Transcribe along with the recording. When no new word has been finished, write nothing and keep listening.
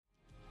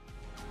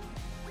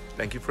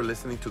Thank you for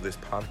listening to this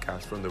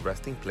podcast from the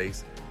Resting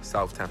Place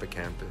South Tampa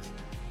campus.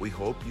 We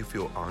hope you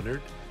feel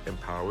honored,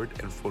 empowered,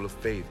 and full of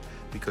faith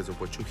because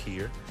of what you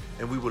hear,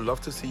 and we would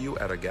love to see you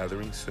at a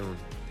gathering soon.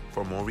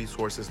 For more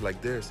resources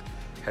like this,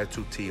 head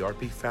to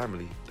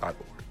trpfamily.org.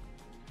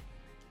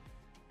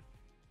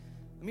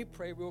 Let me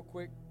pray real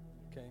quick.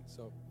 Okay,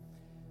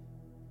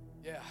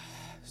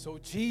 so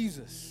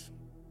Jesus,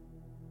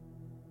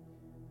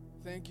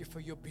 thank you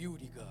for your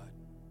beauty, God.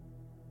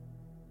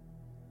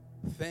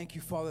 Thank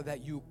you, Father,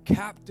 that you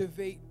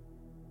captivate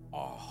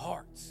our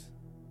hearts.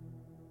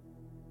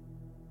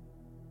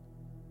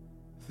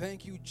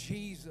 Thank you,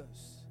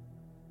 Jesus,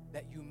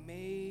 that you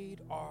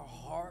made our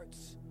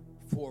hearts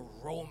for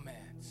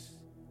romance.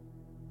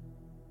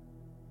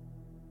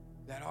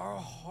 That our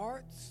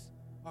hearts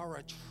are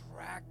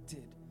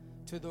attracted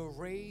to the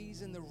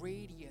rays and the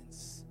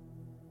radiance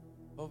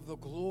of the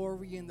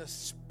glory and the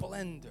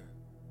splendor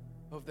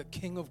of the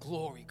King of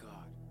Glory, God.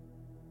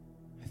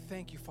 I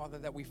thank you, Father,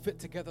 that we fit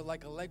together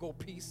like a Lego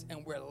piece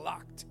and we're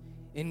locked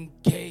in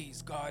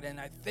gaze, God. And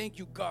I thank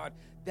you, God,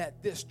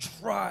 that this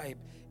tribe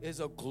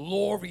is a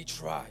glory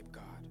tribe,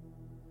 God.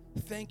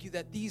 Thank you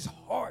that these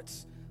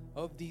hearts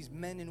of these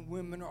men and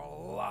women are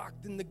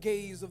locked in the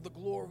gaze of the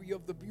glory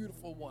of the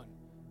beautiful one,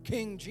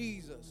 King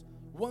Jesus,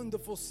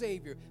 wonderful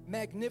Savior,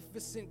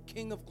 magnificent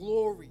King of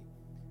glory,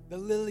 the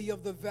lily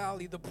of the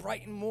valley, the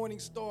bright and morning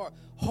star.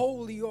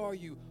 Holy are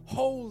you,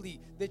 holy.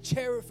 The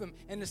cherubim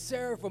and the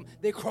seraphim,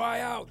 they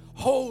cry out,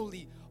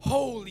 holy,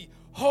 holy,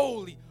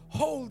 holy,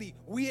 holy.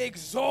 We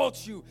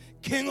exalt you,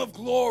 King of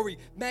glory,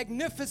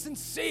 magnificent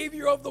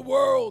Savior of the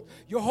world.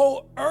 Your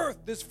whole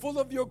earth is full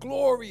of your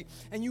glory,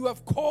 and you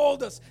have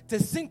called us to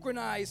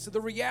synchronize to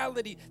the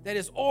reality that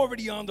is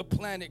already on the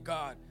planet,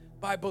 God,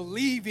 by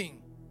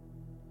believing.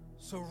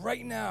 So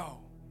right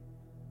now,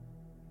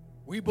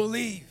 we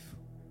believe.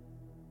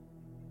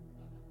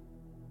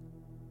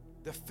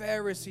 The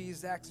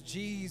Pharisees asked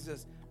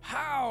Jesus,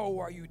 how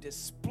are you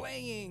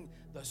displaying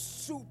the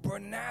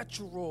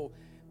supernatural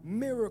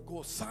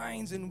miracles,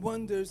 signs, and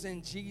wonders?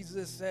 And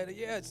Jesus said,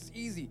 yeah, it's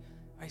easy.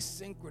 I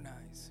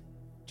synchronize.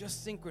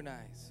 Just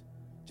synchronize.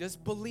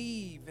 Just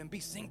believe and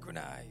be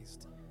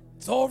synchronized.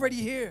 It's already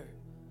here.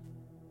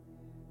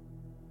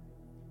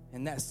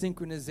 And that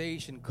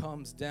synchronization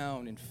comes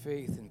down in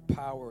faith and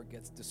power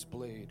gets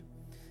displayed.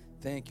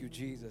 Thank you,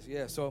 Jesus.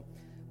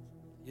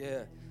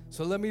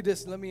 So let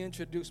me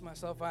introduce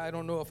myself. I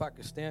don't know if I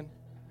could stand.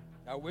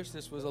 I wish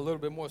this was a little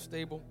bit more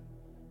stable.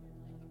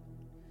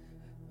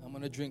 I'm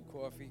going to drink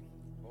coffee.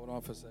 Hold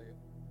on for a second.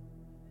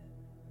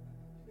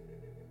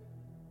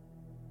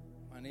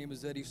 My name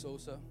is Eddie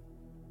Sosa.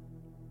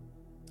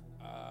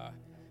 I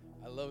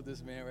love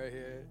this man right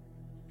here.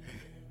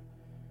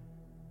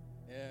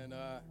 And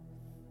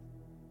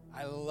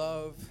I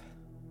love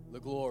the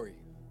glory.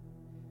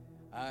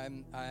 I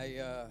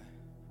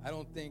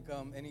don't think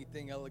I'm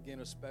anything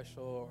elegant or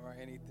special or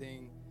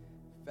anything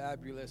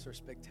fabulous or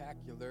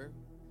spectacular,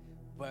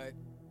 but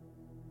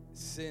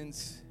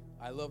since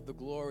I love the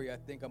glory, I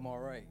think I'm all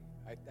right.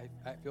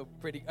 I feel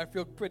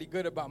pretty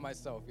good about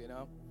myself, you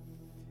know.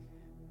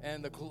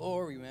 And the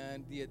glory,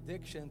 man, the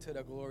addiction to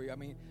the glory. I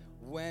mean,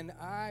 when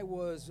I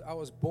was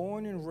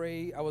born in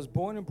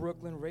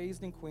Brooklyn,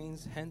 raised in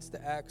Queens, hence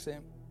the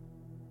accent.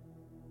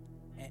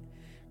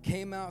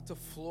 Came out to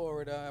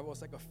Florida. I was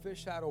like a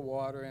fish out of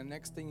water, and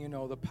next thing you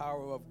know, the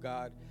power of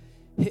God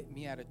hit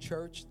me at a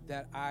church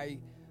that I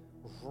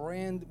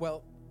ran.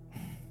 Well,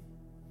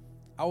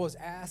 I was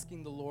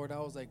asking the Lord, I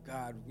was like,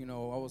 God,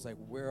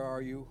 where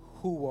are you?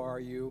 Who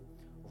are you?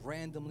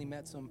 Randomly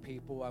met some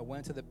people. I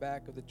went to the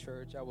back of the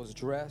church. I was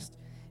dressed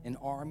in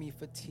army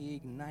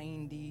fatigue,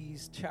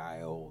 90s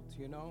child,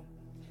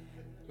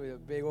 with a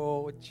big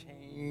old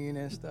chain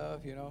and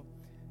stuff,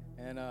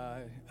 and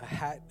a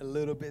hat a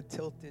little bit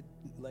tilted,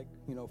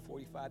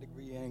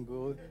 45-degree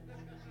angle,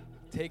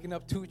 taking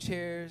up 2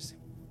 chairs.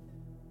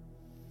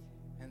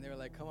 And they were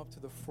like, come up to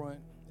the front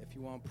if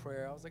you want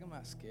prayer. I was like, I'm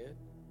not scared.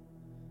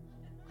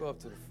 Go up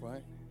to the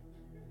front.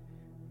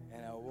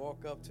 And I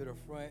walk up to the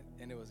front,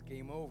 and it was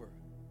game over.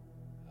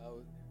 I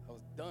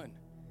was done.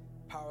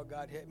 Power of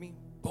God hit me,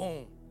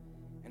 boom.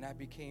 And I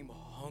became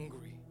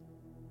hungry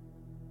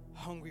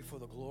for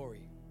the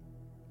glory.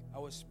 I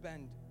would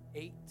spend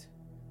 8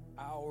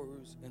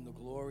 hours in the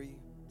glory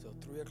till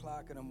 3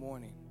 o'clock in the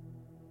morning.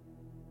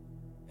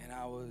 And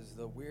I was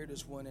the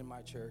weirdest one in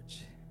my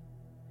church.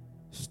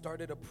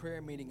 Started a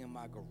prayer meeting in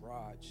my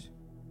garage.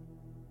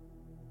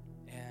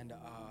 And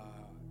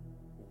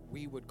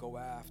we would go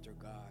after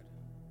God.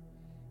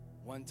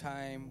 One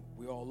time,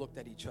 we all looked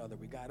at each other.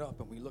 We got up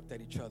and we looked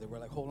at each other. We're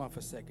like, hold on for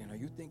a second. Are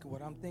you thinking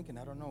what I'm thinking?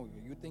 I don't know.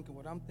 Are you thinking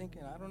what I'm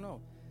thinking? I don't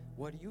know.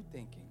 What are you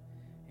thinking?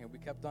 And we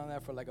kept on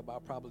that for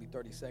about probably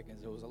 30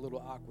 seconds. It was a little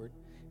awkward.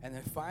 And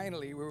then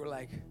finally, we were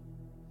like,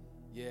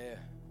 yeah,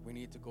 we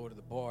need to go to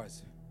the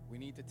bars. We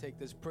need to take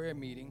this prayer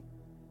meeting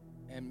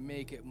and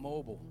make it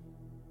mobile.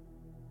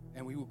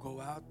 And we would go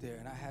out there,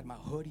 and I had my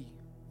hoodie,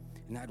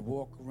 and I'd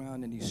walk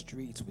around in these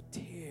streets with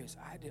tears.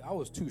 I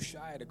was too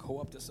shy to go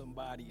up to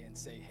somebody and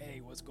say,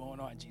 hey, what's going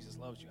on? Jesus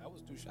loves you. I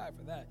was too shy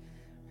for that.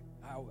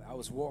 I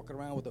was walking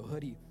around with a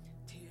hoodie,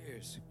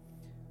 tears,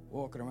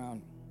 walking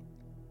around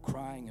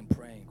crying and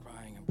praying.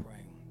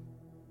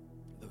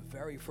 The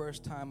very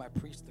first time I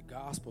preached the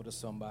gospel to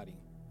somebody,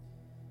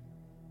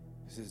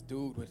 there's this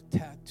dude with a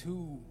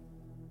tattoo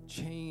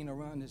chain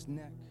around his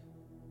neck,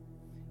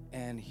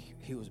 and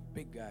he was a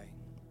big guy.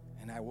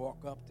 And I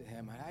walk up to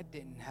him, and I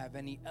didn't have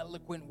any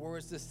eloquent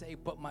words to say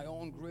but my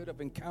own grid of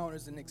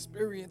encounters and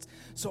experience.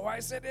 So I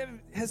said,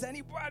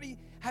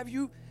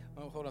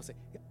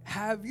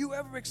 have you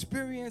ever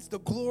experienced the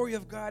glory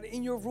of God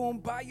in your room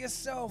by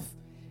yourself?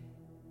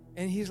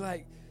 And he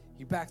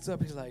backs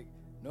up, he's like,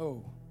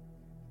 no.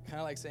 Kind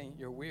of like saying,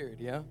 you're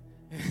weird, yeah?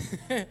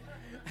 I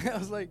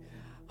was like,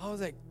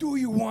 do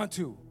you want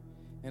to?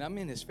 And I'm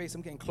in his face,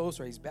 I'm getting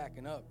closer, he's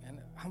backing up, and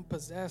I'm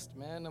possessed,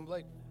 man. I'm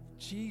like,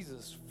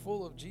 Jesus,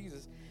 full of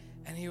Jesus.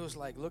 And he was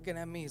like looking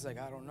at me. He's like,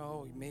 I don't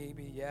know,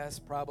 maybe, yes,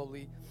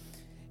 probably.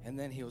 And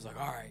then he was like,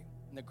 all right.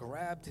 And I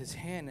grabbed his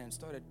hand and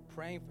started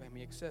praying for him.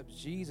 He accepts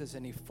Jesus,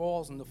 and he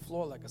falls on the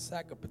floor like a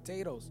sack of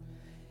potatoes.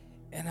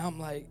 And I'm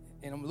like,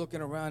 and I'm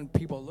looking around,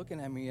 people looking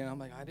at me, and I'm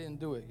like, I didn't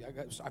do it.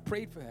 I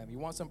prayed for him. You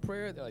want some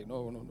prayer? They're like,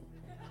 no.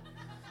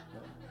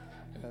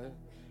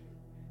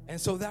 And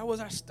so that was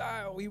our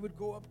style. We would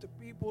go up to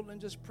people and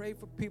just pray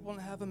for people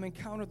and have them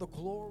encounter the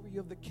glory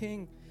of the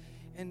King.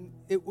 And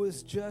it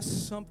was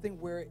just something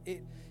where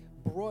it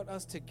brought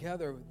us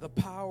together, the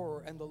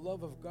power and the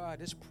love of God.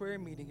 This prayer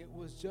meeting, it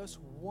was just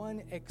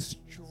one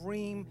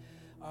extreme,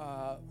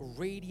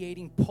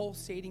 radiating,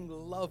 pulsating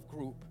love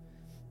group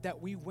that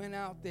we went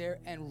out there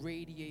and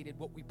radiated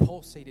what we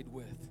pulsated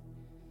with.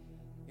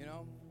 You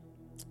know,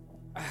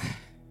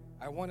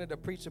 I wanted to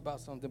preach about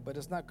something, but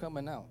it's not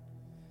coming out.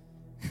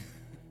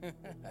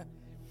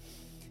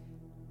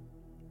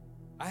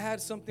 I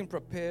had something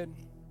prepared,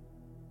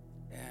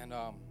 and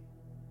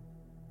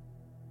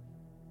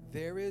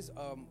there is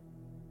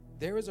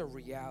a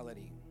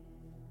reality.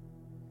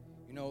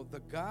 You know,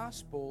 the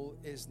gospel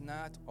is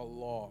not a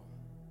law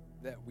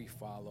that we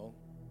follow.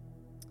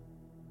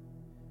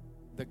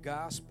 The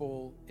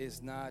gospel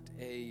is not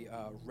a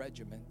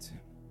regiment.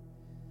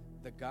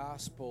 The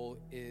gospel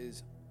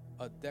is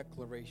a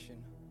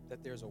declaration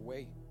that there's a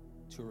way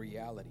to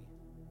reality.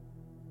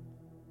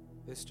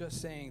 It's just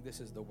saying this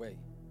is the way.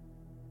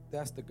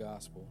 That's the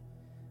gospel.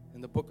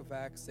 In the book of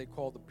Acts, they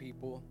call the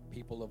people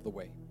of the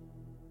way.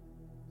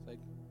 It's like,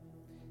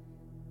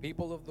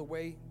 people of the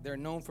way, they're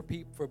known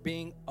for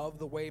being of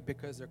the way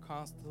because they're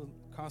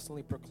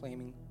constantly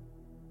proclaiming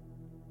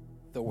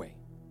the way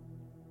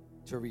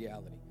to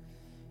reality.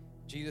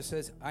 Jesus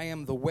says, I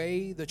am the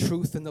way, the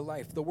truth, and the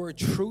life. The word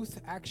truth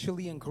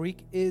actually in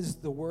Greek is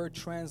the word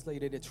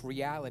translated, it's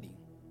reality.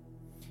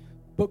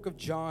 Book of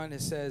John,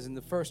 it says in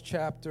the first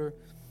chapter,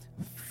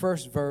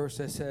 first verse,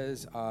 it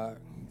says,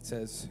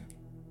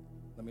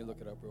 let me look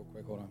it up real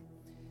quick, hold on.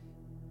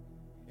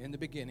 In the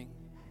beginning.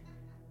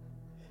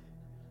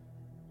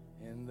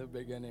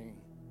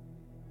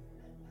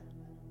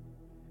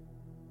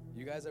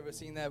 You guys ever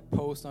seen that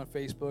post on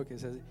Facebook? It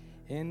says,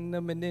 in the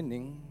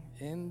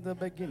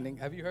beginning.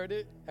 Have you heard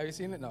it? Have you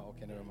seen it? No,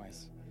 okay, never mind.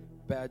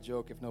 Bad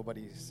joke if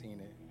nobody's seen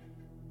it.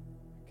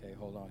 Okay,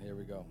 hold on, here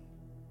we go.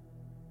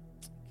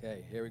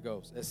 Okay, here it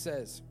goes. It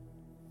says,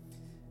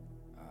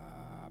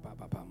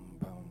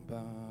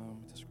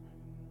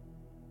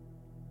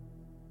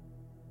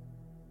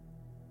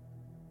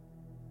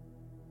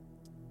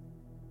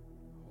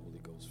 Holy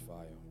Ghost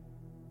fire.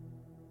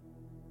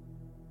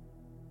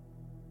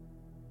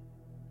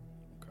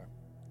 Okay,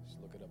 just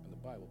look it up in the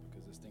Bible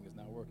because this thing is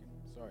not working.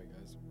 Sorry,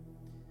 guys.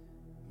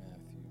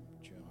 Matthew,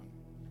 John.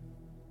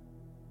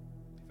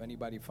 If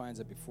anybody finds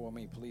it before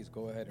me, please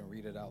go ahead and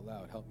read it out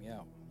loud. Help me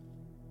out.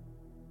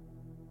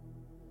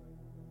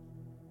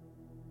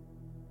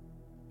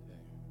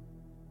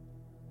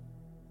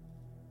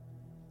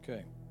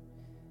 Okay.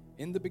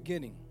 In the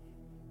beginning,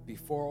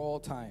 before all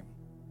time,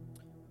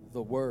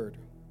 the Word,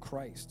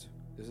 Christ,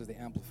 this is the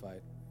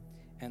Amplified,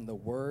 and the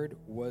Word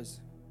was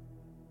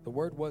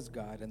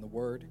God, and the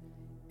Word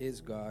is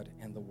God,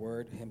 and the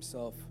Word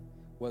himself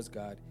was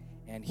God,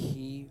 and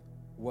he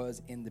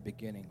was in the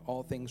beginning.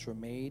 All things were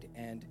made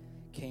and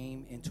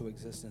came into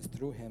existence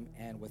through him,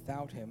 and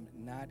without him,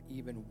 not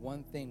even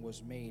one thing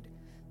was made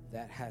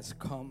that has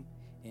come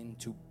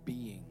into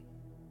being.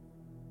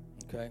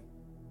 Okay?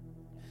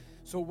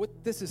 So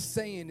what this is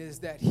saying is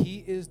that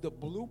he is the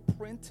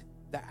blueprint,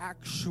 the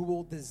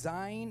actual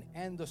design,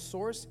 and the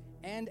source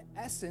and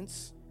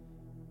essence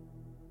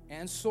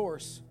and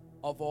source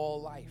of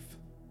all life.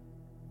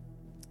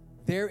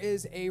 There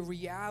is a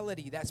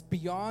reality that's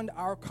beyond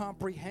our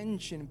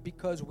comprehension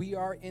because we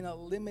are in a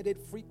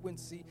limited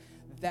frequency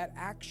that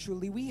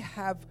actually we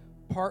have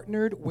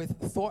partnered with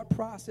thought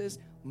process,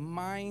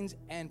 minds,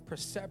 and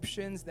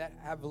perceptions that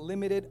have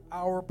limited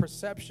our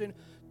perception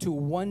to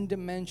one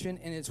dimension,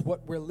 and it's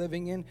what we're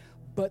living in.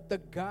 But the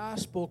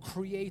gospel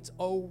creates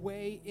a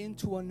way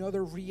into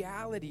another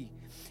reality,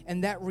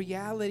 and that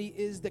reality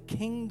is the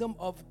kingdom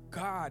of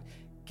God,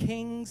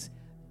 King's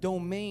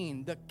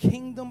domain. The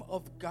kingdom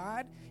of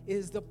God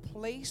is the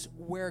place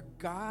where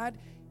God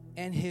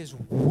and his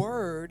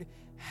word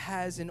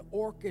has an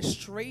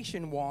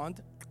orchestration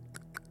wand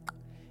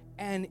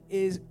and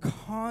is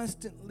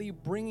constantly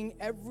bringing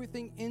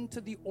everything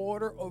into the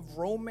order of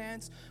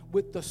romance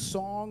with the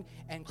song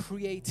and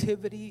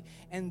creativity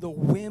and the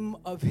whim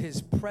of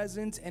his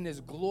presence and his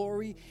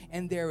glory.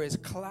 And there is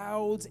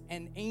clouds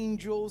and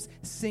angels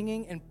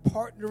singing and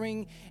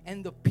partnering,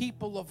 and the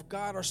people of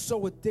God are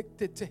so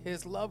addicted to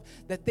his love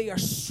that they are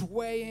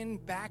swaying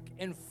back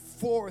and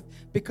forth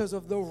because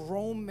of the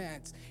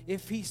romance.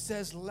 If he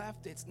says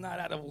left, it's not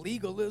out of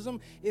legalism,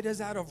 it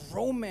is out of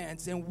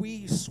romance. And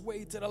we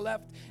sway to the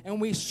left and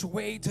we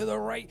sway to the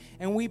right,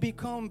 and we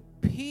become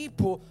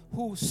people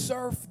who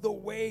surf the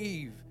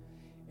wave.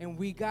 And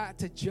we got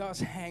to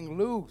just hang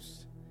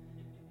loose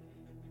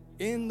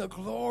in the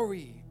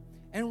glory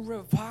and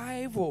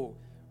revival.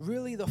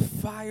 Really, the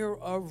fire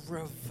of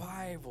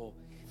revival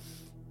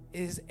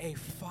is a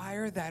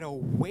fire that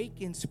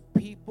awakens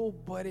people,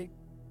 but it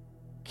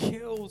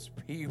kills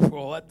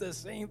people at the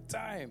same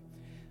time.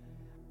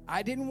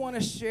 I didn't want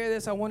to share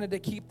this. I wanted to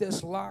keep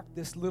this locked,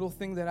 this little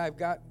thing that I've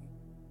got.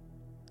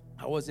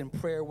 I was in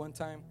prayer one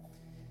time,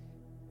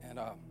 and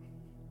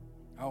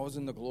I was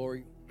in the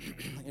glory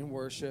in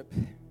worship,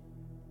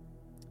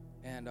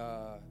 and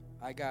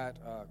I got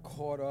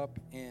caught up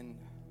in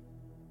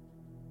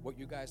what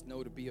you guys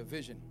know to be a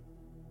vision,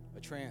 a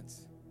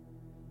trance.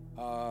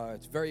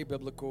 It's very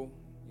biblical,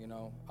 you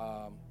know.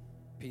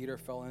 Peter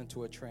fell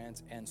into a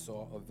trance and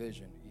saw a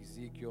vision.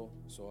 Ezekiel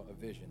saw a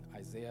vision.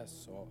 Isaiah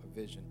saw a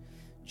vision.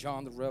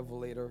 John the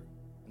Revelator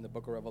in the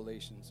book of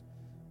Revelations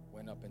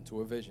went up into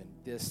a vision.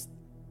 This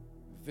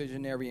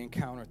visionary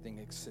encounter thing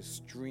is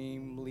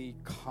extremely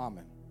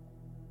common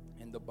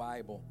in the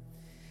Bible.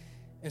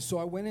 And so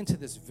I went into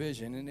this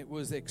vision, and it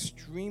was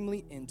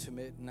extremely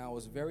intimate, and I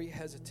was very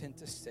hesitant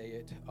to say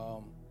it.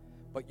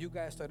 But you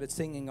guys started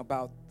singing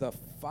about the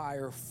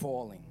fire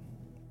falling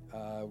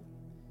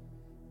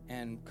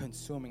and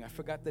consuming. I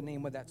forgot the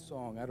name of that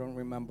song. I don't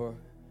remember.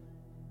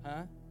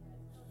 Huh?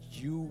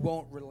 You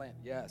Won't Relent.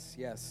 Yes,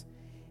 yes.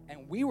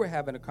 And we were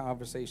having a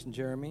conversation,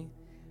 Jeremy,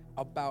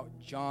 about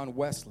John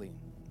Wesley.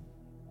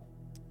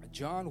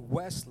 John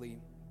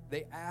Wesley,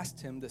 they asked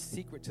him the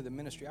secret to the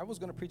ministry. I was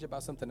going to preach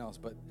about something else,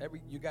 but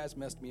you guys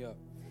messed me up.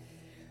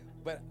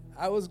 But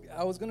I was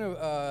going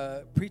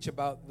to preach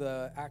about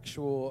the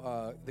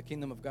actual the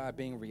kingdom of God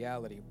being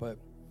reality. But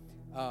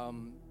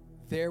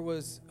there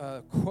was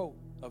a quote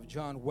of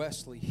John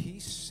Wesley. He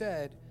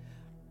said,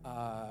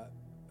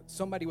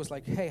 somebody was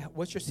like, "Hey,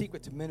 what's your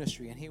secret to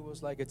ministry?" And he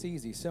was like, "It's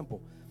easy,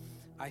 simple.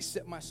 I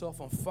set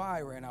myself on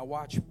fire and I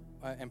watch,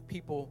 and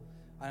people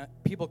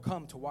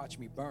come to watch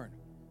me burn.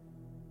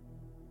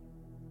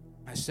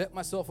 I set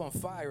myself on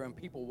fire and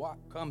people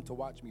come to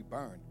watch me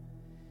burn."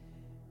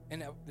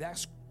 And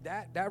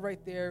that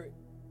right there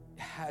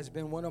has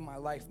been one of my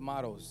life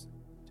mottos.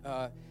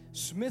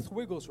 Smith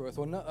Wigglesworth,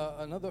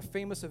 another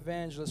famous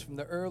evangelist from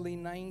the early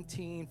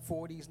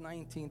 1940s,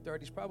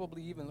 1930s,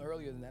 probably even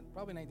earlier than that,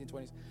 probably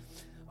 1920s.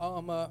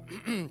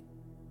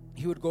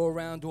 He would go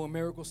around doing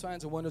miracle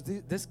signs and wonders.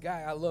 This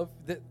guy, I love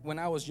that. When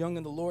I was young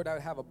in the Lord, I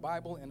would have a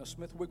Bible and a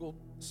Smith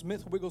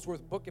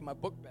Wigglesworth book in my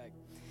book bag,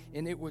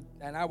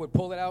 and I would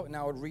pull it out and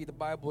I would read the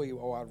Bible,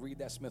 or I'd read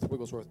that Smith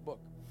Wigglesworth book.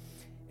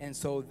 And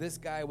so this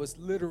guy was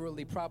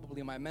literally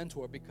probably my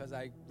mentor, because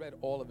I read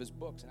all of his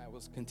books and I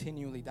was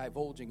continually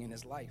divulging in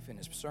his life and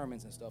his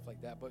sermons and stuff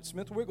like that. But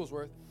Smith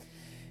Wigglesworth,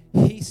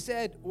 he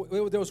said,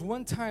 there was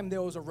one time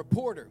there was a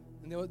reporter,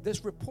 and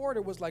this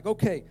reporter was like,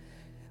 "Okay,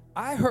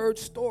 I heard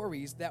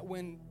stories that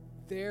when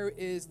there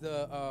is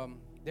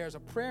there's a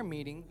prayer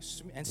meeting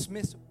and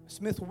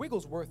Smith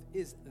Wigglesworth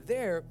is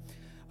there,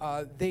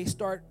 they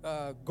start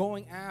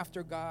going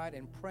after God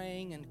and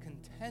praying and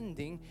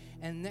contending,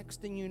 and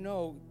next thing you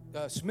know,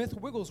 Smith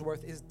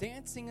Wigglesworth is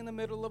dancing in the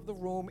middle of the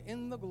room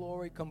in the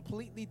glory,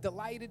 completely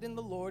delighted in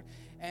the Lord,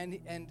 and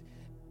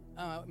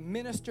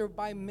minister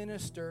by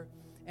minister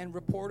and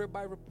reporter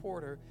by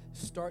reporter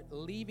start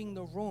leaving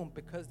the room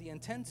because the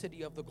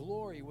intensity of the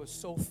glory was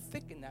so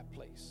thick in that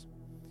place."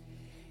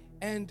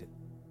 And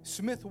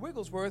Smith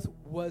Wigglesworth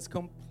was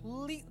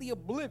completely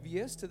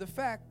oblivious to the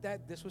fact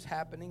that this was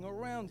happening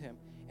around him.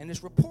 And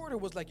this reporter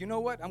was like, "You know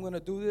what? I'm going to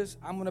do this.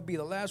 I'm going to be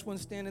the last one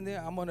standing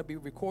there. I'm going to be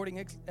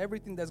recording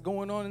everything that's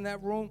going on in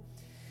that room."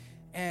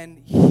 And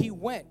he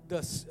went.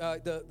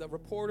 The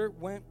reporter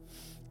went,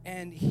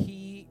 and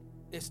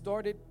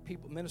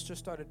ministers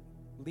started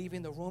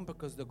leaving the room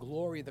because the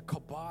glory, the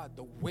kabod,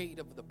 the weight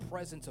of the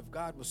presence of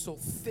God was so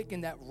thick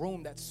in that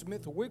room that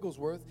Smith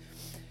Wigglesworth,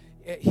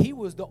 he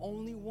was the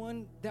only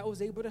one that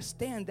was able to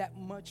stand that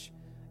much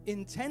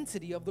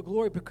intensity of the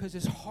glory, because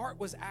his heart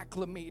was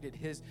acclimated,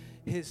 his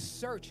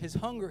search, his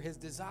hunger, his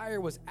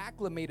desire was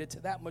acclimated to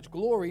that much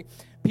glory.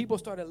 People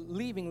started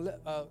leaving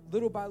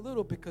little by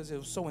little because it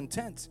was so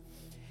intense.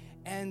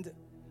 And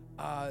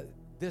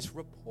this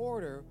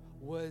reporter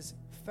was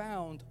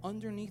found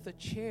underneath a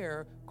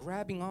chair,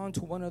 grabbing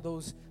onto one of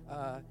those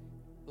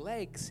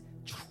legs,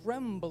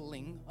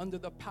 trembling under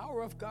the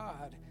power of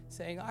God,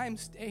 saying, I'm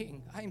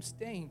staying.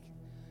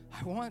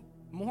 I want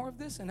more of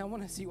this, and I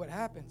want to see what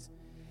happens."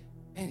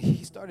 And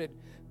he started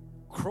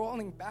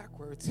crawling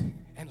backwards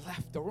and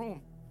left the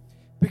room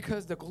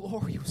because the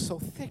glory was so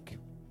thick.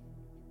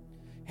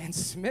 And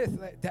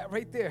Smith, that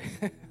right there,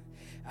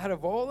 out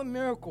of all the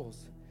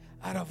miracles,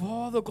 out of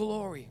all the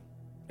glory,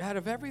 out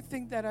of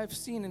everything that I've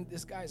seen in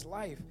this guy's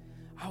life,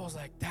 I was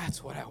like,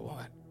 that's what I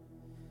want.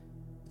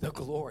 The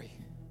glory.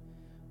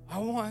 I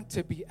want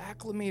to be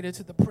acclimated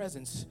to the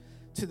presence,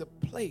 to the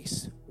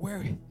place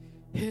where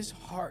his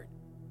heart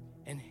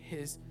and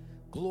his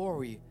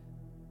glory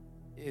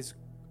is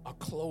a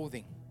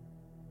clothing.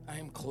 I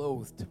am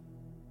clothed.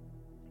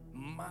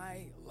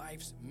 My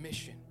life's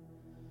mission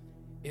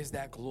is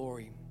that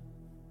glory.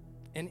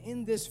 And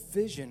in this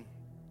vision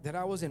that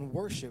I was in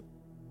worship,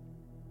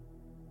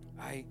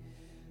 I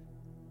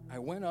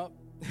went up.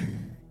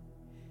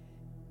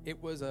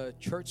 It was a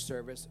church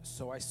service,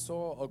 so I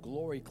saw a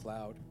glory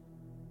cloud,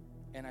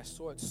 and I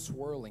saw it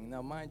swirling.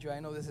 Now, mind you, I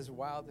know this is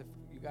wild if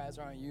you guys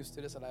aren't used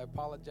to this, and I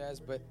apologize,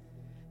 but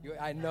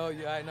I know,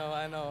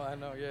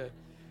 yeah.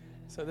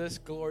 So this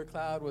glory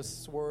cloud was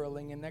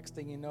swirling, and next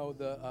thing you know,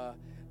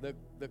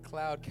 the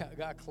cloud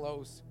got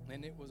close,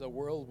 and it was a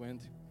whirlwind,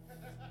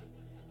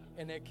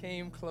 and it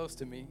came close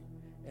to me,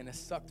 and it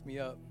sucked me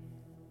up.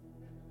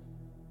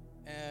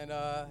 And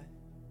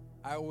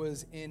I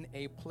was in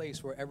a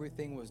place where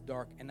everything was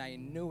dark, and I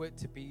knew it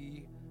to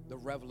be the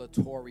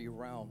revelatory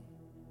realm.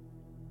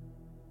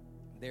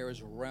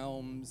 There's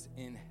realms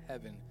in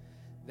heaven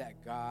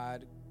that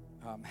God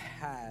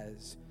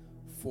has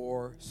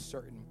for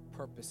certain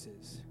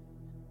purposes.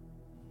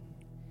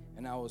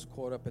 And I was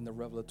caught up in the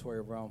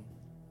revelatory realm.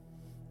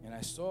 And I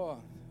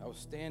was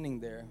standing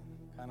there,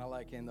 kind of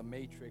like in the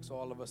Matrix.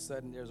 All of a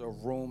sudden, there's a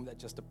room that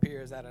just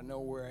appears out of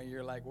nowhere, and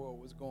you're like, whoa,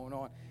 what's going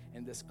on?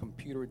 And this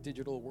computer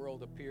digital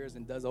world appears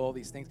and does all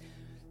these things.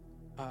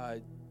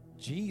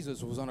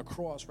 Jesus was on a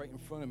cross right in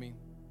front of me.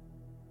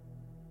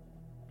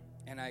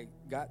 And I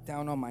got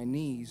down on my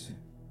knees,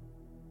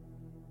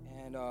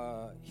 and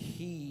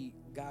he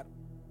got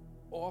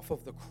off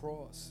of the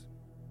cross,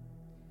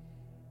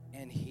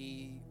 and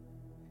he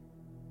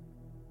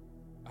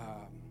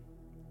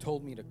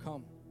told me to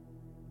come.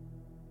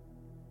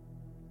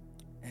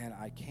 And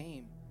I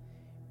came,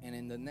 and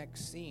in the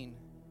next scene,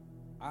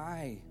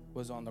 I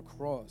was on the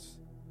cross.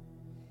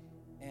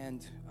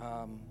 And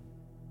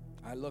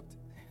I looked,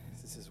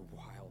 this is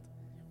wild.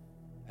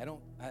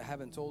 I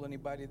haven't told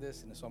anybody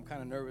this, and so I'm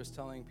kind of nervous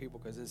telling people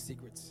because it's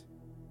secrets.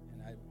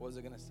 And I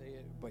wasn't going to say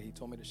it, but he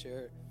told me to share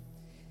it.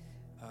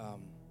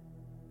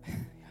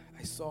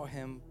 I saw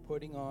him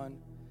putting on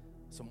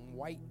some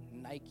white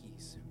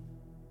Nikes.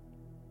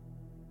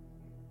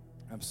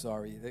 I'm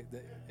sorry.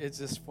 It's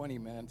just funny,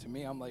 man. To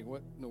me, I'm like,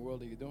 what in the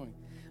world are you doing?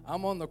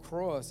 I'm on the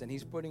cross, and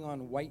he's putting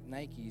on white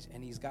Nikes,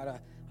 and he's got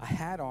a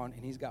hat on,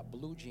 and he's got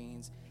blue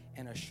jeans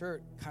and a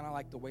shirt kind of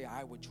like the way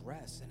I would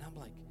dress. And I'm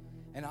like,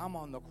 and I'm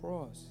on the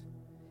cross.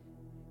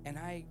 And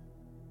I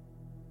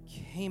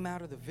came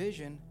out of the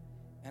vision,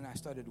 and I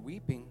started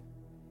weeping.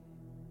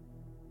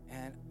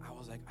 And I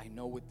was like, I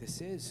know what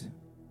this is.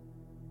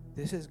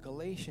 This is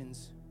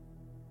Galatians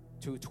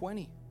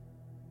 2:20.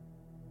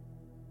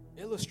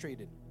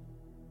 Illustrated.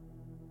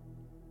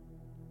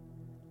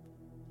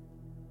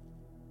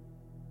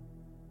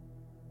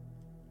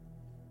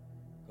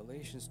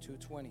 Galatians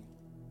 2:20.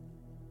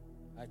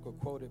 I could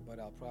quote it, but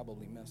I'll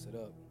probably mess it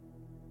up.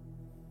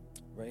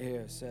 Right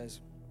here it says,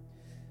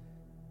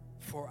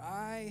 "For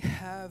I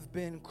have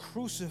been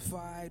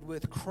crucified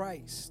with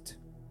Christ.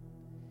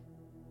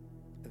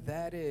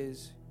 That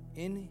is,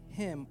 in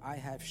him I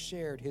have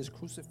shared his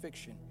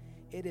crucifixion.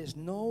 It is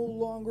no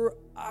longer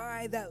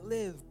I that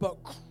live,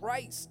 but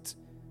Christ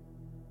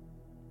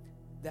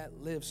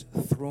that lives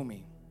through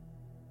me."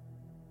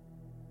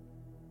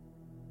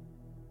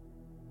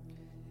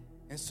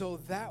 And so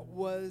that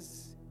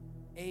was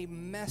a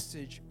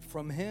message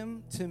from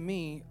him to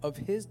me of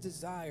his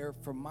desire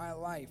for my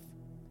life.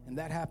 And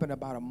that happened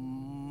about a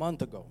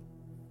month ago.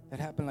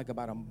 That happened like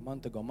about a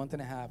month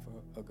and a half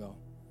ago.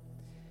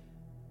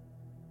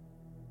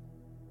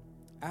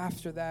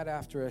 After that,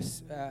 after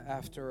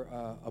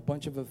a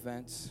bunch of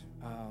events,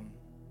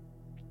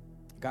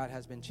 God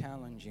has been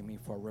challenging me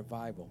for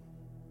revival,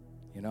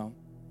 you know.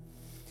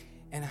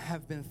 And I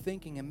have been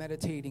thinking and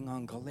meditating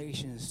on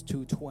Galatians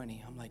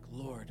 2:20. I'm like,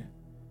 Lord,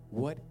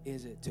 what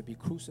is it to be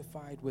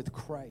crucified with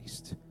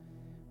Christ?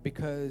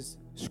 Because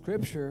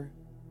Scripture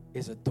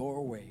is a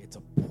doorway. It's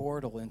a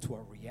portal into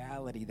a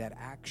reality that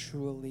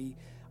actually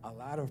a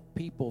lot of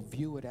people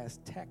view it as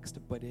text,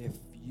 but if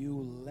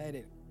you let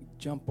it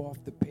jump off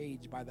the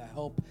page by the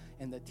help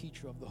and the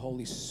teacher of the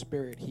Holy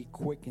Spirit, he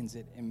quickens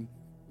it and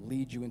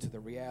leads you into the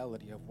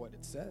reality of what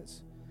it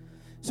says.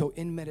 So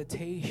in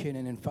meditation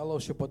and in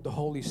fellowship with the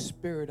Holy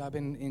Spirit, I've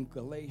been in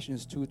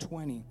Galatians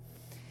 2:20,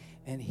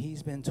 and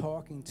he's been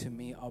talking to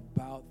me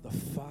about the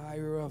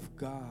fire of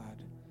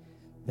God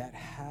that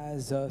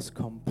has us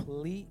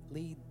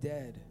completely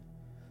dead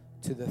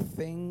to the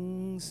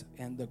things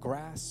and the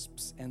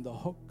grasps and the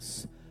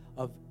hooks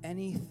of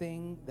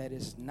anything that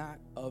is not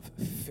of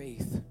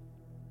faith.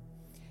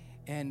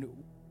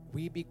 And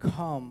we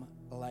become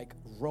like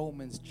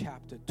Romans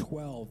chapter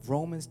 12.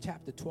 Romans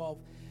chapter 12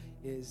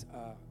 is,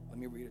 let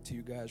me read it to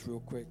you guys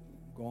real quick.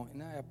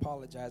 And I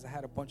apologize. I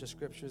had a bunch of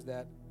scriptures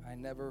that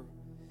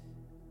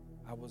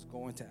I was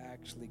going to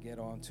actually get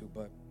onto,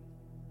 but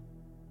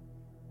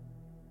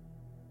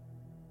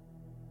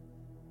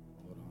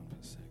hold on for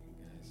a second,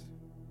 guys.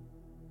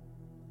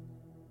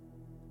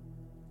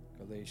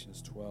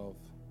 Galatians 12.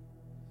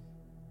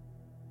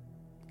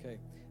 Okay.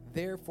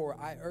 Therefore,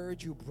 I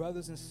urge you,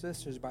 brothers and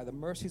sisters, by the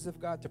mercies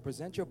of God, to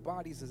present your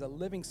bodies as a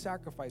living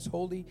sacrifice,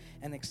 holy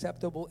and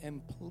acceptable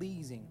and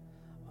pleasing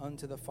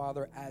unto the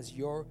Father, as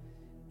your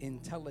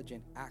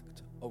intelligent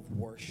act of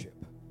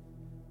worship.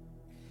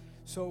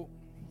 So,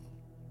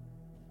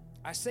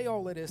 I say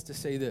all it is to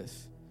say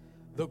this.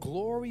 The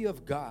glory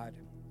of God,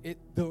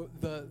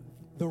 the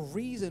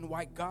reason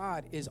why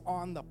God is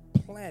on the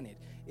planet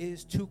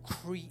is to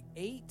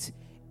create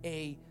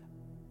an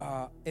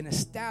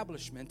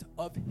establishment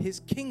of his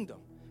kingdom,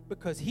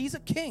 because he's a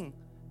king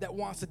that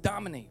wants to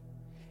dominate.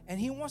 And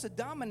he wants to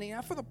dominate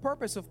not for the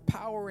purpose of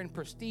power and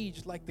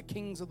prestige like the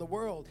kings of the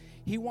world.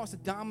 He wants to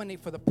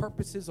dominate for the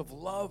purposes of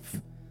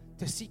love,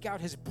 to seek out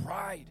his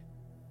bride.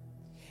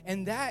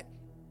 And that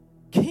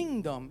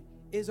kingdom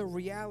is a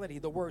reality.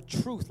 The word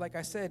truth, like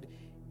I said,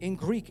 in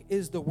Greek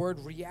is the word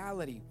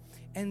reality.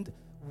 And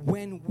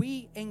when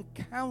we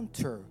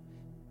encounter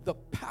the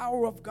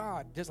power of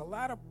God, there's a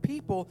lot of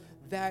people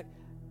that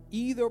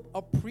either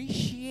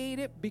appreciate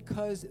it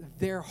because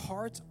their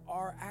hearts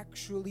are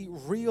actually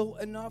real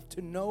enough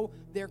to know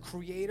their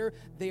creator.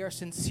 They are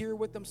sincere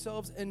with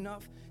themselves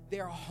enough. They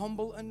are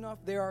humble enough.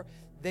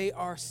 They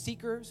are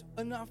seekers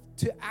enough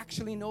to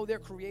actually know their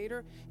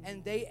creator.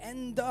 And they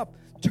end up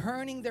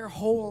turning their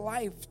whole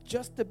life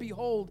just to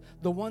behold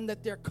the one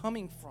that they're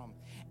coming from.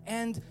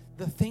 And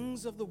the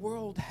things of the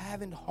world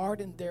haven't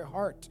hardened their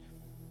heart.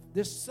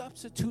 The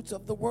substitutes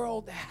of the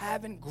world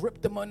haven't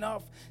gripped them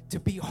enough to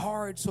be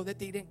hard so that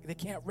they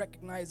can't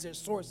recognize their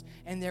source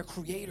and their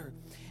creator.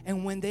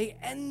 And when they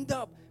end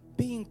up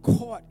being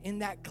caught in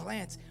that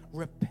glance,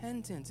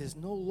 repentance is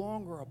no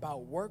longer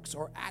about works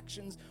or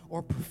actions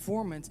or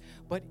performance,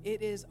 but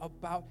it is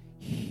about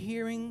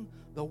hearing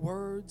the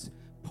words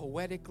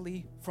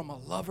poetically from a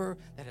lover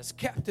that has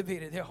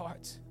captivated their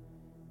hearts.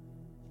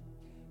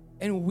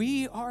 And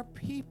we are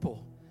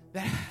people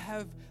that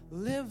have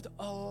lived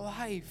a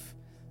life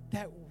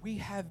that we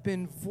have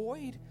been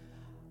void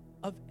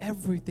of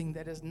everything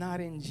that is not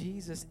in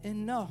Jesus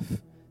enough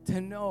to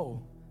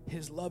know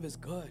his love is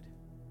good.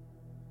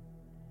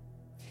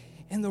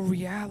 And the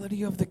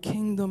reality of the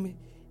kingdom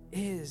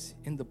is,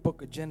 in the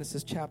book of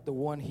Genesis chapter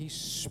 1, he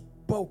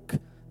spoke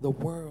the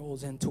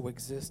worlds into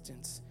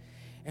existence.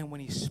 And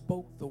when he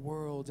spoke the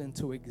worlds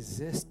into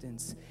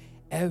existence,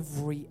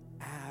 every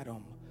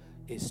atom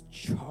is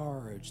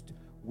charged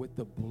with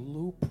the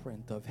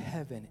blueprint of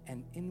heaven,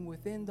 and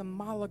within the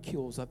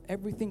molecules of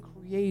everything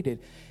created,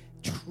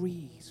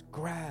 trees,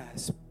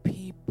 grass,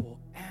 people,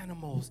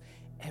 animals,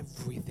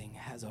 everything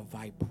has a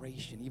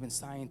vibration. Even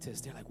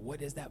scientists, they're like,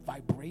 what is that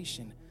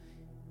vibration?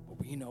 But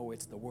we know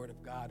it's the word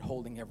of God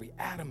holding every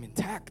atom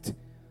intact.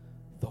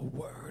 The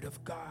word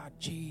of God,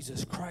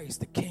 Jesus Christ,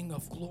 the King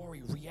of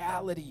glory,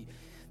 reality,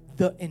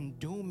 the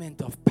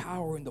endowment of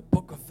power in the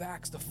book of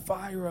Acts, the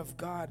fire of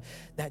God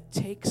that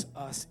takes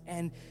us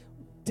and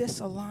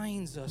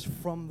disaligns us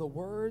from the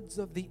words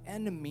of the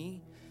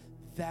enemy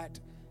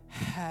that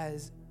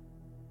has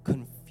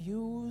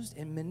confused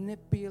and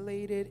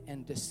manipulated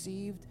and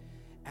deceived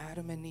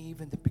Adam and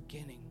Eve in the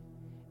beginning,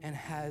 and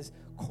has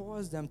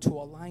caused them to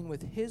align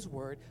with his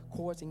word,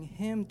 causing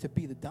him to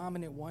be the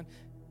dominant one,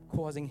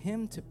 causing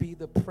him to be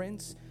the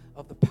prince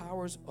of the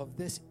powers of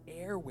this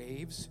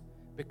airwaves,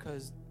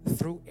 because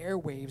through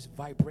airwaves,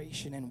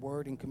 vibration and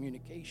word and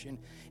communication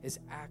is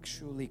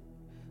actually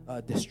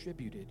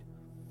distributed.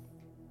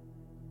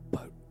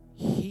 But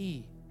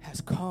he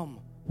has come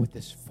with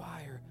this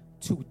fire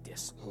to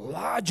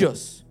dislodge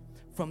us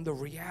from the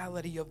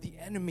reality of the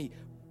enemy,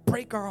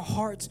 break our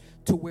hearts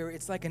to where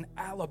it's like an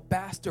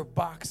alabaster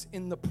box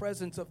in the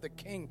presence of the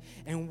King,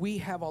 and we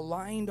have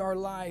aligned our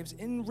lives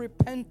in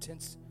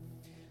repentance,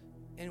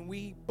 and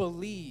we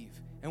believe.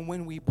 And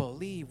when we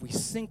believe, we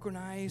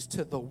synchronize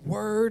to the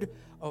word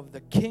of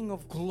the King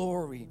of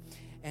glory,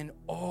 and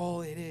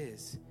all it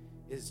is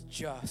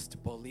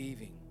just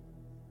believing.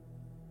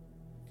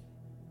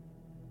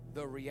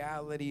 The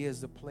reality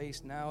is the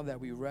place now that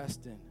we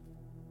rest in.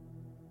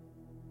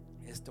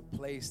 It's the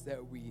place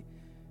that we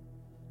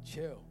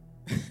chill.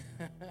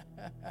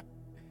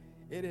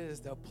 It is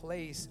the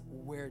place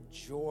where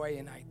joy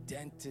and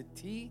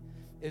identity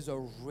is a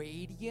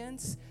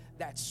radiance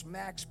that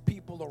smacks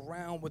people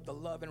around with the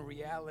love and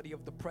reality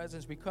of the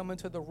presence. We come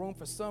into the room,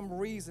 for some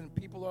reason,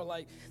 people are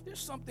like, there's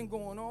something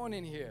going on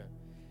in here.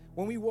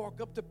 When we walk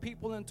up to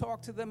people and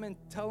talk to them and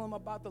tell them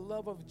about the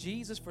love of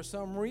Jesus, for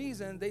some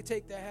reason, they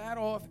take their hat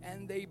off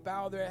and they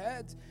bow their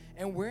heads.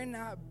 And we're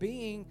not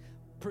being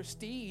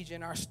prestige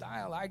in our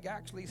style. I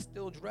actually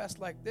still dress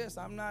like this.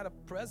 I'm not a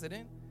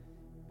president,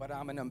 but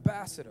I'm an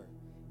ambassador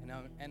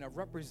and a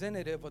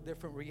representative of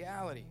different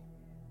reality.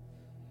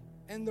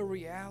 And the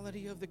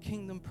reality of the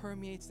kingdom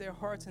permeates their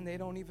hearts, and they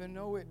don't even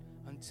know it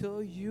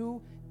until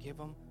you give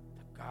them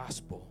the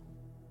gospel,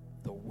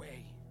 the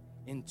way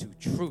into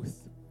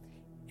truth.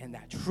 And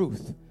that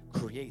truth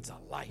creates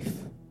a life.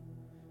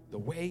 The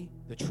way,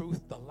 the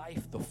truth, the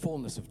life, the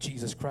fullness of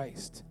Jesus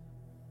Christ.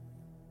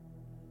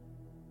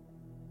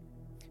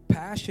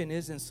 Passion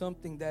isn't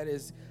something that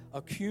is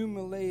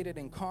accumulated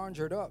and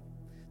conjured up.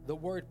 The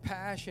word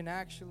passion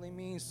actually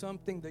means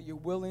something that you're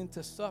willing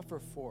to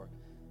suffer for.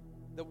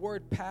 The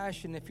word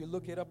passion, if you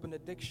look it up in the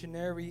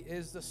dictionary,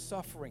 is the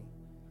suffering.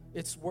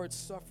 It's word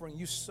suffering.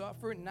 You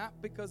suffer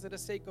not because of the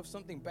sake of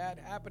something bad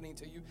happening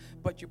to you,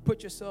 but you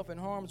put yourself in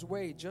harm's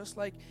way. Just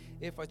like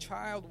if a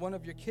child, one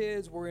of your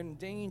kids, were in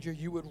danger,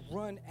 you would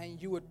run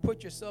and you would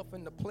put yourself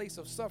in the place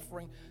of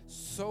suffering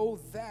so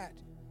that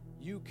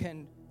you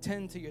can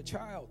tend to your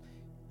child.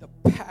 The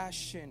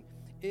passion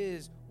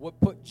is what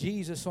put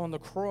Jesus on the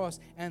cross,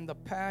 and the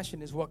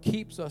passion is what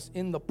keeps us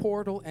in the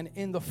portal and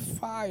in the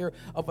fire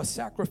of a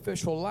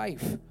sacrificial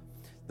life.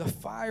 The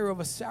fire of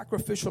a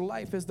sacrificial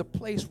life is the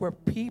place where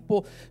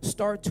people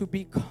start to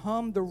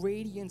become the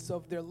radiance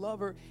of their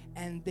lover,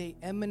 and they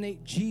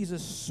emanate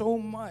Jesus so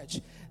much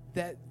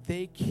that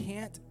they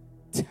can't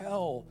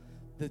tell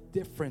the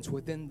difference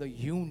within the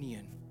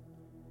union.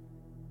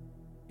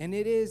 And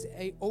it is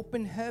an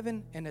open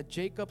heaven and a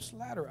Jacob's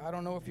ladder. I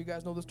don't know if you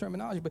guys know this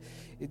terminology, but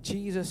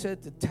Jesus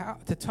said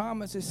to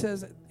Thomas, it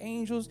says,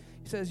 angels,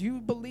 he says,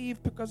 you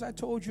believe because I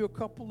told you a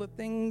couple of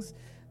things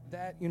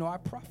that, I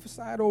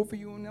prophesied over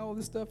you and all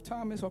this stuff,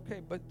 Thomas.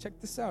 Okay, but check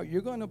this out. You're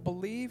going to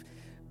believe.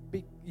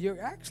 You're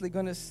actually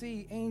going to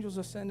see angels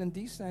ascend and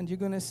descend. You're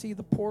going to see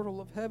the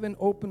portal of heaven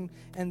open,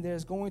 and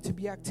there's going to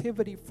be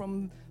activity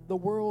from the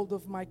world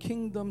of my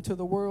kingdom to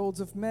the worlds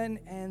of men,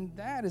 and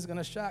that is going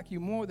to shock you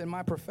more than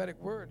my prophetic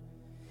word.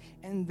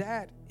 And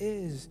that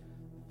is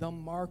the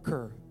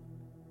marker,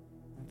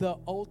 the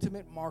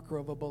ultimate marker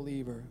of a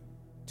believer,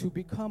 to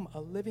become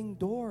a living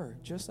door,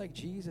 just like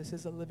Jesus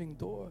is a living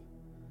door.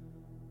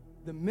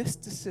 The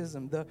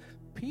mysticism, the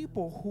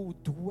people who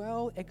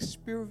dwell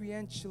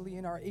experientially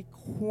and are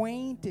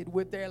acquainted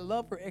with their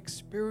lover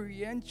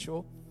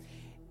experiential,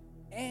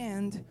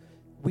 and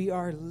we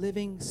are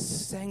living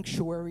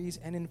sanctuaries.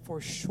 And in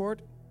for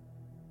short,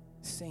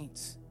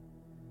 saints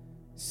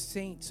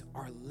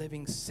are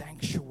living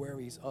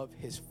sanctuaries of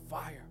his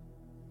fire.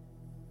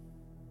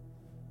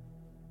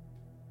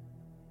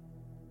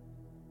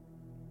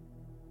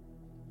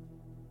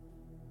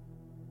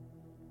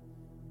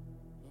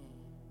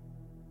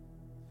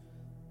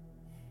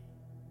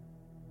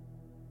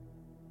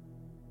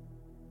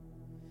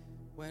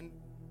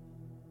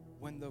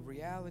 When the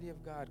reality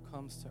of God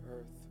comes to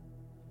earth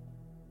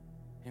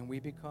and we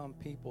become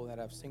people that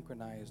have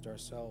synchronized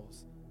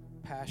ourselves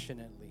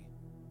passionately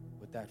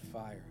with that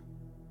fire,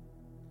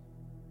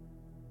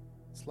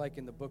 it's like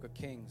in the book of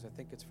Kings. I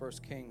think it's 1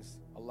 Kings.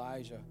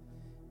 Elijah,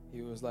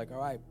 he was like, all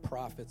right,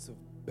 prophets of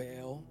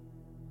Baal.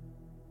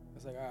 I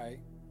was like, all right,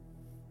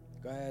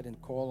 go ahead and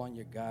call on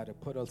your God and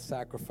put a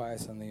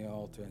sacrifice on the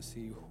altar and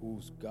see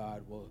whose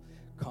God will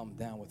come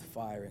down with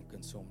fire and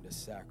consume this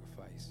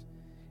sacrifice.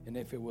 And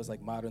if it was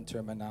like modern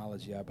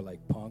terminology, I'd be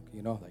like punk,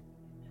 like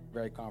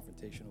very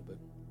confrontational.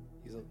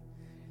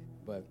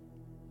 But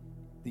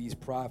these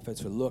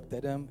prophets looked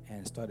at him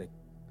and started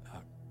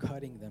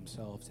cutting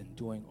themselves and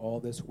doing all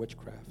this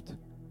witchcraft.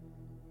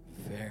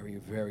 Very,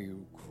 very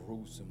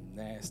gruesome,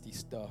 nasty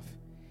stuff.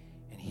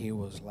 And he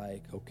was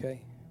like,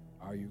 okay,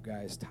 are you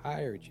guys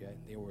tired yet?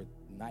 And they were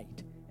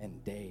night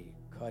and day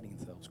cutting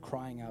themselves,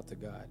 crying out to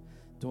God,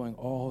 doing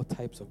all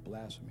types of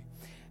blasphemy.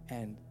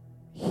 And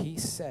he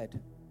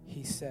said,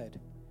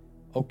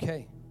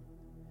 okay,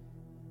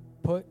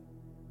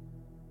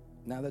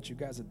 now that you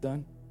guys are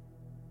done,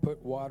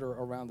 put water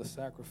around the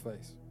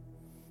sacrifice.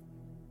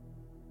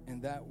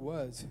 And that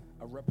was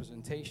a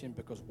representation,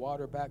 because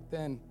water back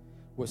then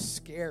was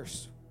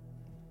scarce.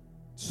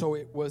 So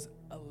it was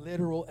a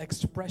literal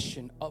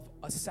expression of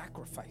a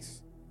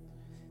sacrifice.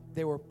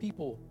 There were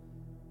people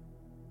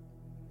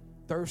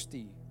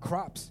thirsty,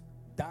 crops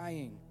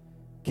dying,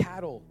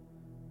 cattle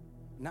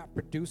not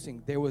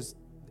producing. There was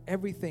a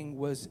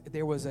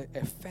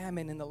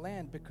famine in the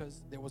land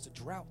because there was a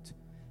drought.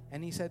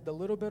 And he said, the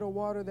little bit of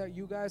water that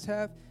you guys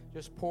have,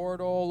 just pour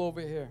it all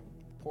over here.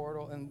 Pour it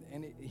all.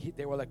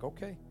 They were like,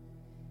 okay.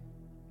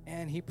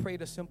 And he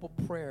prayed a simple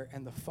prayer,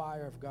 and the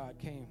fire of God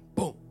came.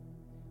 Boom.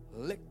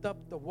 Licked up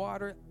the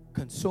water,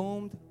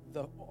 consumed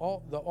the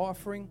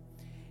offering,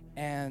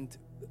 and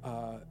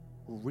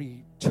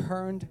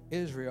returned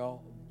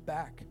Israel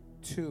back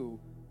to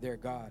their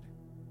God.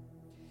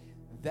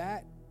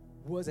 That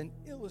was an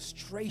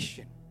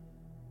illustration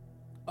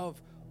of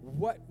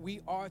what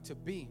we are to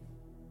be,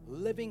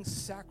 living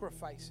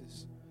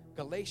sacrifices.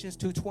 Galatians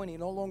 2:20,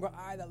 no longer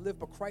I that live,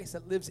 but Christ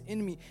that lives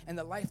in me. And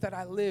the life that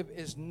I live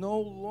is no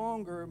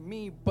longer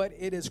me, but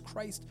it is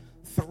Christ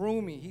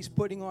through me. He's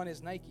putting on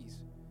his Nikes.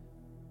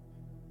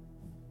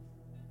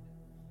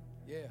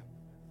 Yeah.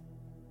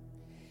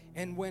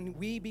 And when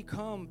we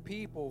become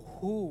people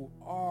who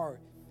are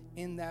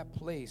in that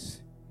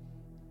place,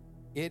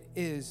 it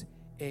is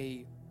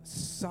a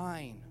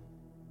sign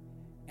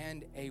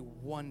and a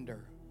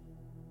wonder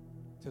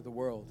to the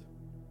world.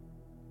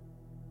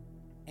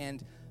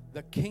 And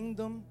the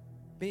kingdom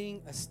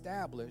being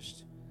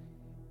established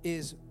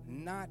is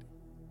not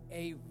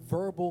a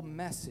verbal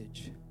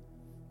message,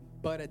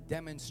 but a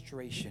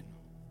demonstration.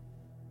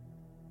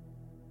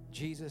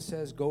 Jesus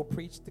says, go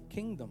preach the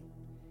kingdom.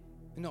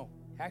 No,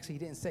 actually, he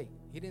didn't say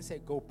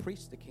go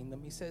preach the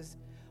kingdom. He says,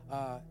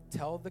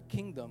 tell the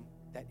kingdom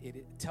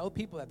tell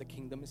people that the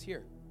kingdom is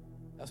here.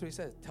 That's what he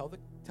says.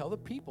 Tell the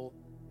people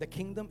the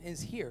kingdom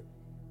is here.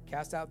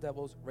 Cast out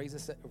devils, raise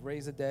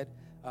the dead,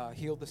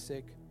 heal the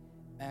sick,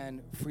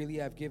 and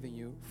freely I've given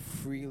you,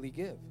 freely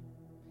give.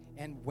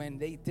 And when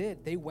they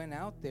did, they went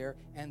out there,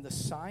 and the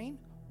sign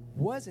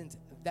wasn't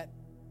that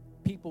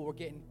people were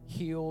getting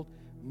healed,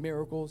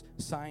 miracles,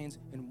 signs,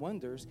 and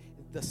wonders.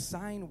 The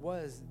sign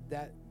was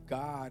that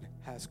God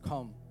has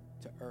come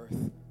to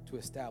earth to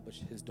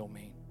establish his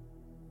domain.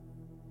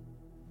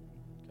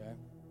 Okay?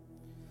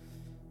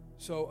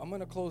 So I'm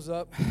going to close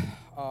up.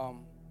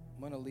 I'm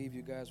going to leave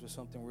you guys with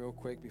something real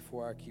quick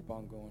before I keep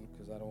on going,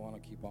 because I don't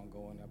want to keep on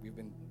going. We've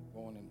been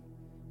going in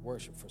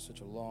worship for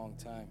such a long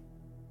time.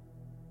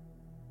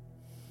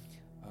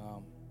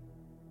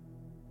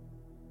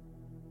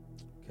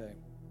 Okay.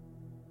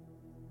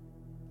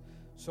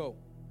 So,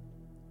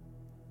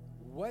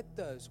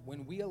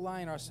 when we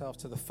align ourselves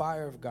to the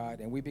fire of God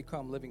and we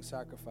become living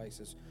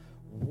sacrifices,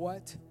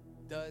 what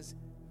does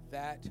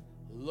that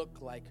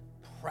look like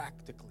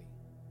practically?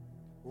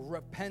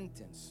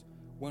 Repentance.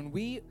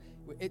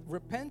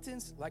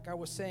 Repentance, like I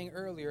was saying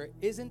earlier,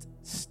 isn't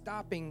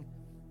stopping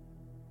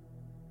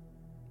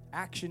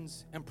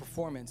actions and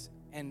performance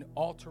and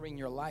altering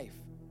your life.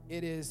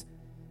 It is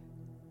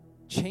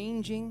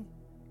changing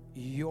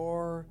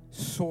your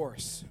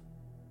source.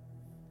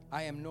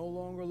 I am no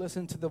longer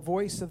listening to the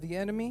voice of the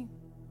enemy.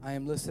 I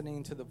am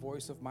listening to the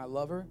voice of my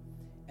lover,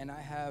 and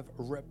I have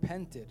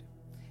repented.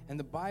 And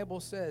the Bible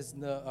says,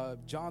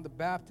 John the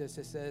Baptist,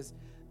 it says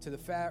to the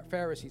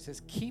Pharisees,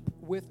 says, keep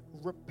with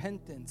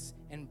repentance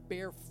and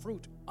bear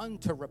fruit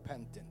unto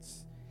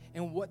repentance.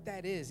 And what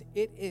that is,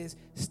 it is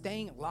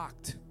staying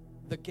locked,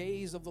 the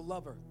gaze of the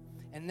lover.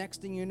 And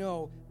next thing you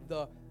know,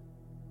 the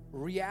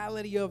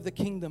reality of the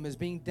kingdom is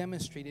being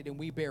demonstrated, and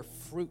we bear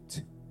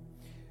fruit.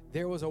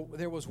 There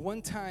was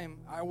one time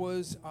I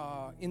was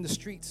in the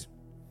streets,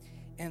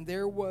 and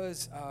there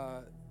was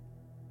a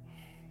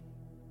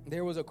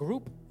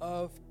group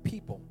of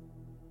people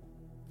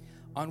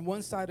on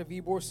one side of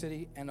Ybor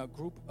City and a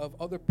group of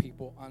other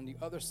people on the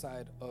other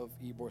side of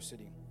Ybor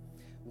City.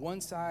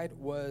 One side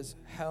was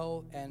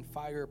hell and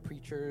fire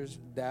preachers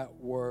that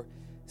were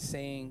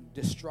saying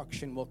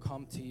destruction will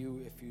come to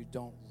you if you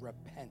don't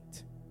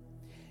repent.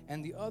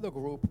 And the other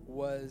group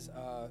was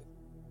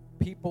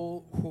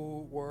people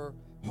who were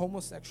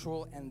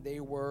homosexual, and they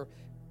were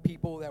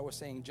people that were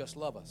saying, just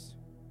love us.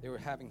 They were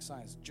having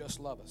signs, just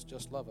love us,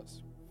 just love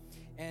us.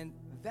 And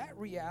that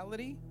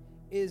reality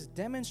is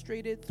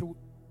demonstrated through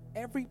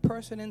every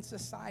person in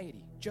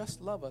society,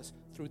 just love us,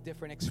 through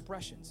different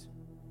expressions.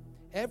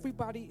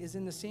 Everybody is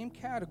in the same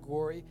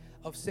category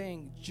of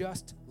saying,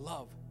 just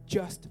love,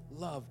 just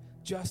love,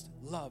 just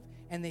love.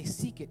 And they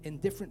seek it in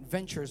different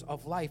ventures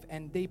of life,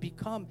 and they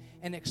become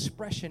an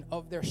expression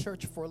of their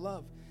search for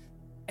love.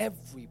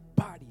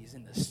 Everybody is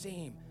in the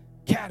same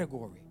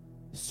category,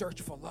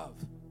 search for love.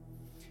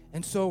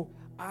 And so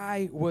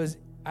I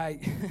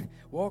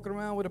walking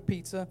around with a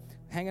pizza,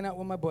 hanging out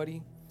with my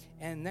buddy,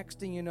 and next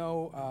thing you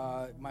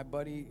know, my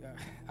buddy,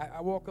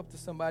 I walk up to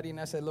somebody and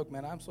I said, look,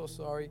 man, I'm so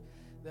sorry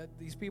that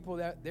these people,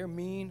 that they're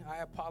mean. I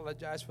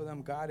apologize for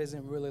them. God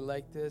isn't really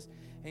like this.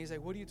 And he's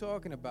like, what are you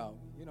talking about?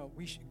 You know,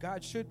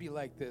 God should be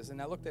like this.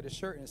 And I looked at his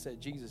shirt and it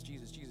said, Jesus,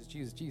 Jesus, Jesus,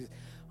 Jesus, Jesus.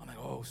 I'm like,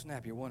 oh,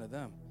 snap, you're one of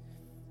them.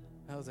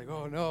 I was like,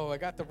 oh, no, I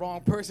got the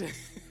wrong person.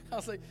 I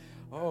was like,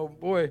 oh,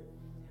 boy.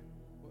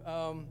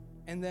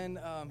 And then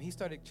he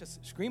started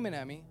just screaming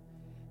at me.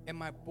 And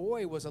my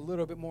boy was a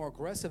little bit more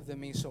aggressive than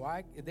me, so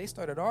they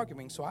started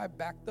arguing. So I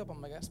backed up.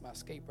 I'm like, that's my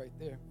escape right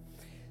there.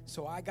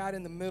 So I got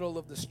in the middle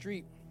of the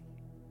street,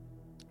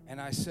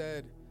 and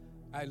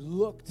I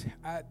looked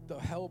at the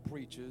hell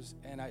preachers,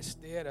 and I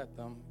stared at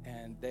them,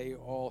 and they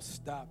all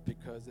stopped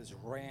because this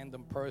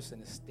random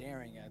person is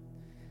staring at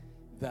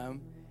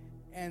them.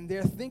 And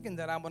they're thinking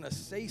that I'm going to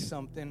say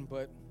something,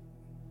 but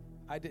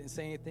I didn't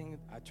say anything.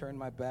 I turned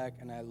my back,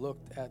 and I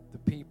looked at the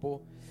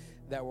people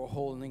that were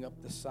holding up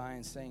the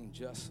sign saying,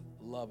 just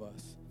love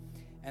us.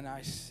 And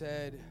I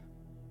said,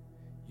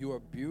 you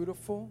are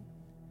beautiful.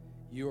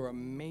 You are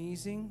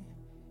amazing.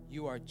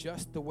 You are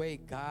just the way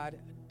God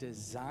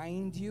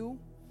designed you.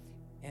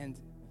 And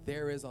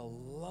there is a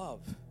love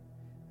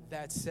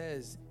that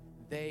says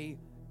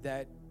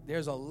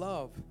there's a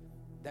love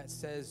that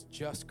says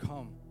just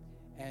come.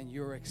 And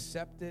you're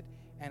accepted.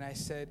 And I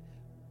said,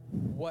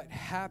 what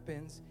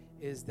happens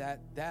is that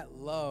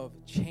love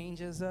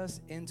changes us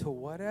into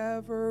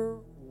whatever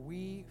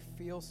we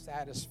feel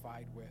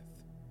satisfied with.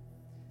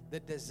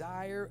 The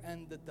desire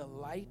and the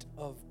delight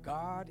of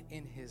God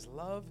in his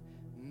love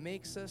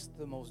makes us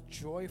the most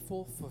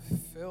joyful,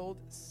 fulfilled,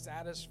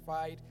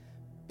 satisfied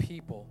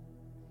people.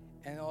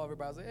 And all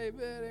everybody's like,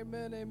 amen,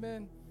 amen,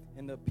 amen.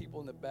 And the people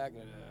in the back,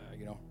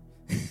 you know.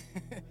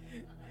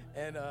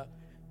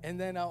 And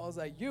then I was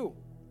like, you,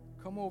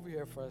 come over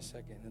here for a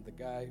second. And the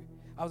guy,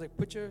 I was like,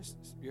 put your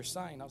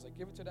sign. I was like,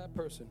 give it to that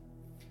person.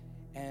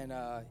 And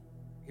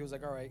he was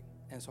like, all right.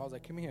 And so I was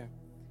like, come here.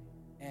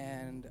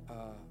 And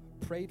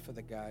prayed for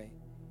the guy.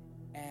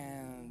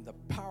 And the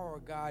power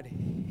of God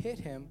hit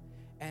him.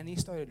 And he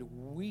started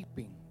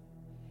weeping.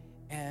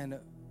 And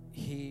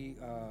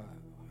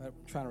I'm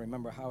trying to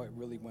remember how it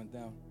really went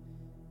down.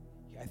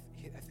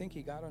 I think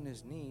he got on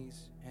his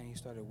knees and he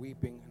started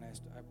weeping. And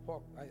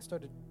I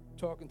started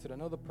talking to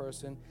another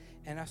person,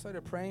 and I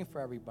started praying for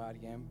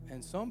everybody.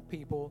 And some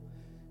people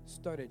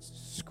started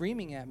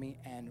screaming at me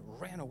and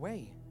ran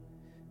away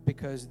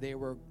because they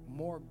were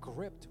more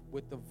gripped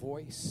with the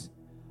voice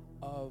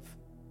of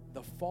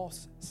the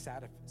false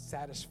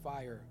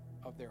satisfier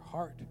of their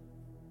heart.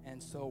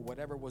 And so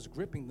whatever was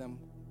gripping them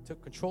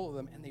took control of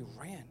them, and they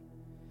ran.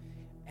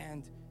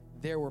 And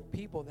there were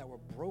people that were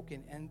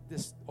broken, and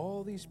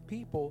all these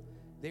people,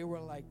 they were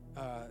like,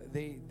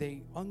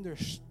 they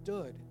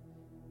understood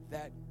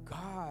that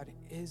God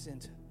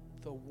isn't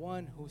the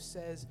one who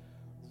says,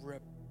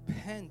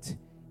 repent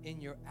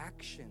in your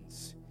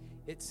actions.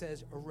 It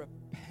says,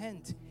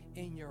 repent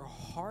in your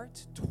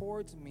heart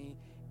towards me,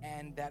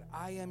 and that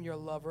I am your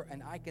lover,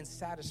 and I can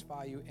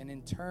satisfy you, and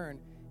in turn,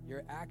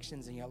 your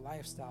actions and your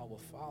lifestyle will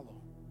follow,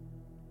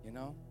 you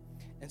know?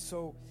 And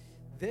so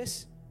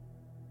this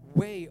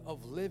way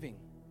of living,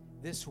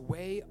 this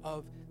way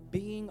of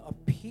being a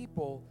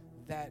people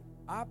that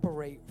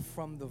operate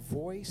from the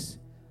voice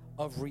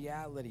of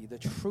reality, the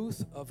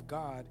truth of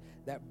God,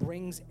 that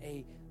brings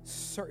a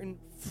certain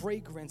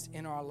fragrance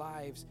in our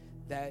lives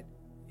that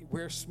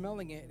we're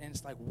smelling it, and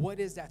it's like, what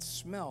is that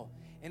smell?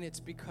 And it's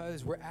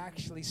because we're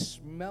actually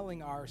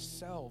smelling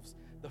ourselves,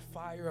 the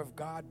fire of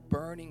God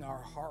burning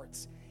our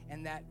hearts.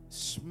 And that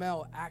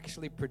smell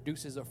actually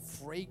produces a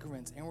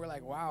fragrance. And we're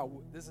like, wow,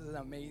 this is an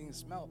amazing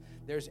smell.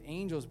 There's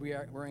angels.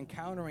 We're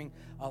encountering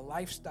a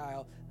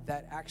lifestyle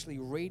that actually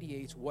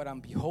radiates what I'm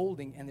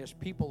beholding. And there's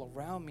people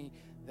around me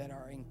that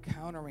are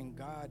encountering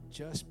God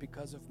just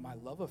because of my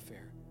love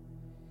affair.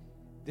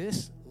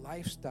 This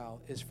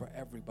lifestyle is for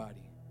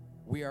everybody.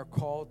 We are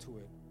called to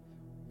it.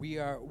 We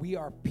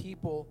are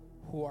people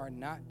who are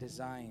not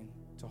designed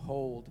to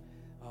hold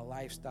a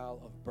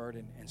lifestyle of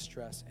burden and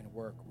stress and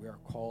work. We are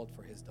called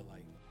for his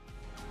delight.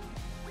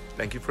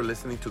 Thank you for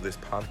listening to this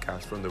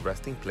podcast from the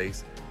Resting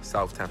Place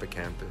South Tampa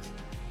campus.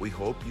 We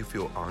hope you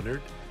feel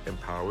honored,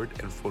 empowered,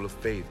 and full of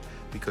faith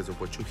because of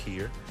what you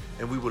hear,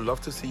 and we would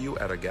love to see you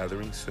at a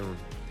gathering soon.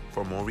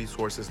 For more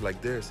resources like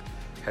this,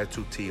 head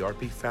to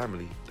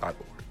trpfamily.org.